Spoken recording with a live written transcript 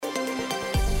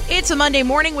It's a Monday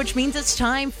morning, which means it's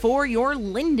time for your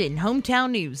Linden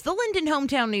Hometown News. The Linden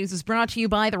Hometown News is brought to you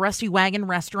by the Rusty Wagon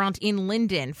Restaurant in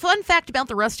Linden. Fun fact about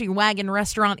the Rusty Wagon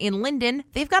Restaurant in Linden,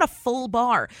 they've got a full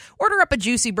bar. Order up a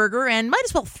juicy burger and might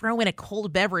as well throw in a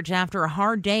cold beverage after a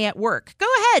hard day at work. Go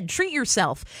ahead, treat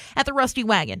yourself at the Rusty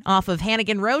Wagon off of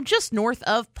Hannigan Road, just north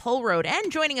of Pole Road.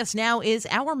 And joining us now is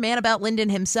our man about Linden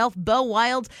himself, Bo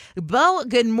Wild. Bo,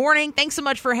 good morning. Thanks so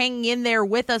much for hanging in there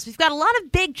with us. We've got a lot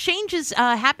of big changes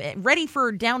ready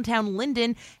for downtown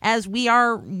Linden as we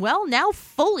are, well, now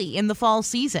fully in the fall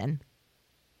season.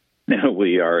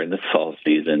 We are in the fall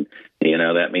season. You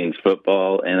know, that means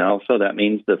football, and also that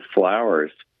means the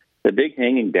flowers, the big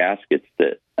hanging baskets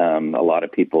that a lot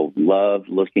of people love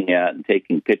looking at and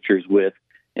taking pictures with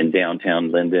in downtown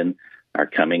Linden are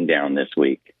coming down this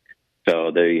week.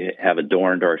 So they have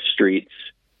adorned our streets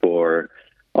for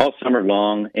all summer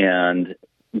long, and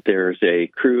there's a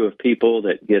crew of people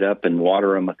that get up and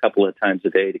water them a couple of times a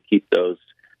day to keep those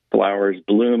flowers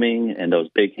blooming and those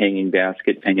big hanging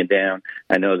baskets hanging down.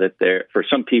 I know that for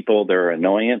some people, they're an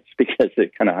annoyance because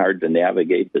it's kind of hard to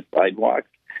navigate the sidewalks,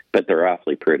 but they're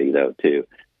awfully pretty, though, too.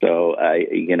 So,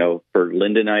 for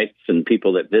Lindenites and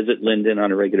people that visit Linden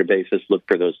on a regular basis, look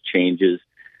for those changes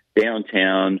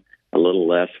downtown. A little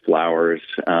less flowers,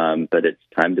 but it's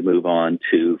time to move on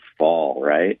to fall,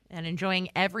 right? And enjoying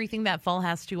everything that fall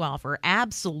has to offer.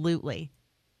 Absolutely.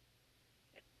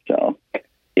 So,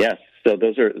 yes. So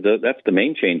that's the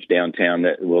main change downtown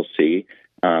that we'll see.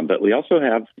 But we also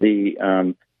have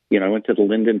I went to the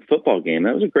Linden football game.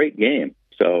 That was a great game.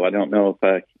 So I don't know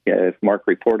if Mark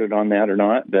reported on that or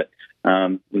not, but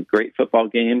great football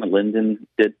game. Linden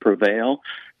did prevail,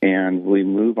 and we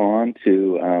move on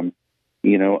to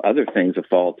other things of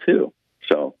fall, too.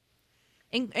 So,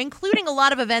 including a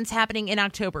lot of events happening in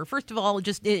October. First of all,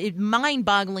 just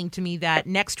mind-boggling to me that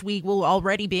next week will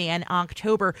already be in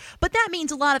October. But that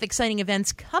means a lot of exciting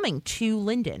events coming to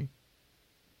Linden.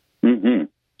 Mm-hmm.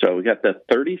 So we got the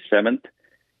 37th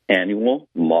Annual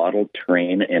Model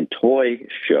Train and Toy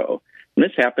Show. And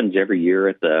this happens every year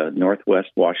at the Northwest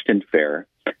Washington Fair.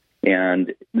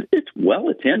 And it's well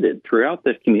attended throughout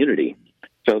the community.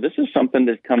 So this is something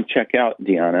to come check out,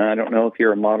 Deanna. I don't know if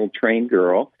you're a model train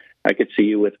girl. I could see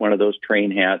you with one of those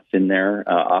train hats in there,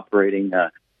 operating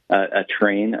a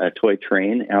toy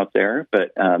train out there.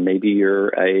 But maybe you're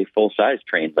a full-size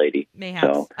train lady.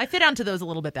 Mayhaps. So, I fit onto those a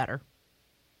little bit better.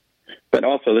 But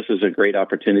also, this is a great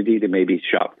opportunity to maybe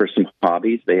shop for some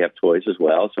hobbies. They have toys as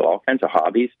well, so all kinds of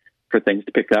hobbies for things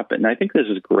to pick up. And I think this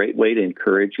is a great way to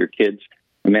encourage your kids'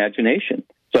 imagination.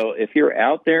 So if you're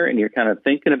out there and you're kind of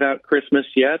thinking about Christmas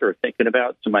yet, or thinking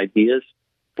about some ideas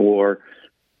for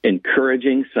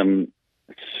encouraging some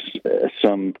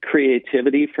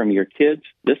creativity from your kids,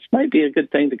 this might be a good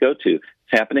thing to go to. It's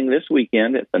happening this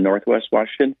weekend at the Northwest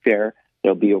Washington Fair.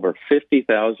 There'll be over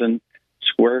 50,000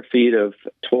 square feet of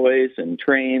toys and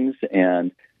trains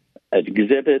and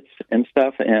exhibits and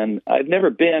stuff. And I've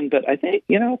never been, but I think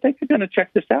I'm going to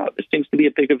check this out. This seems to be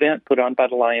a big event put on by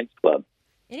the Lions Club.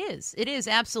 It is,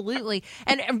 absolutely.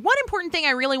 And one important thing I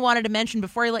really wanted to mention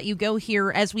before I let you go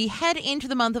here, as we head into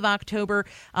the month of October,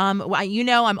 I'm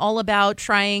all about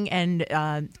trying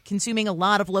and consuming a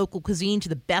lot of local cuisine to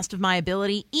the best of my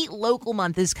ability. Eat Local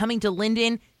Month is coming to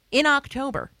Linden in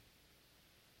October.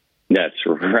 That's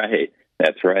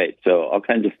right. So all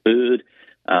kinds of food.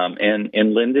 And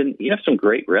in Linden, you have some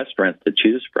great restaurants to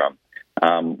choose from.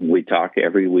 We talk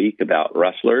every week about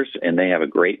Rustlers, and they have a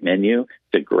great menu.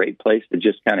 It's a great place to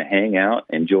just kind of hang out,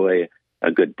 enjoy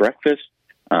a good breakfast,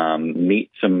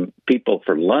 meet some people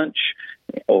for lunch,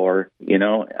 or,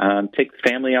 take the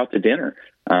family out to dinner.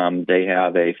 They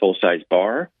have a full-size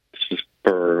bar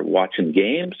for watching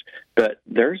games, but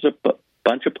there's a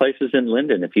bunch of places in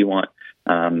Linden if you want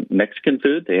Mexican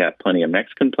food. They have plenty of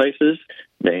Mexican places.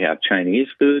 They have Chinese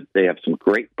food. They have some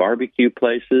great barbecue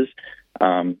places.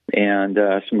 And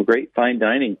some great fine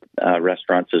dining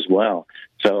restaurants as well.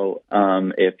 So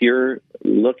if you're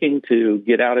looking to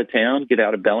get out of town, get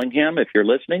out of Bellingham, if you're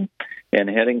listening, and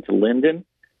heading to Linden,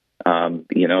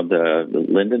 the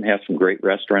Linden has some great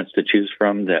restaurants to choose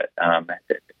from that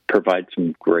provide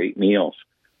some great meals.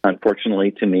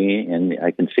 Unfortunately to me, and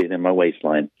I can see it in my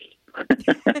waistline.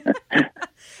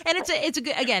 And it's a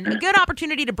good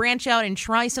opportunity to branch out and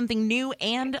try something new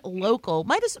and local.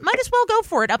 Might as well go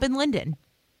for it up in Linden.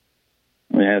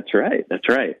 That's right.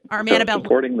 Our man about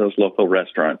supporting those local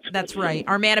restaurants. That's right.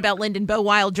 Our man about Linden, Bo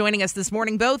Wild, joining us this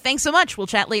morning. Bo, thanks so much. We'll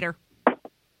chat later.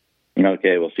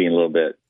 Okay, we'll see you in a little bit.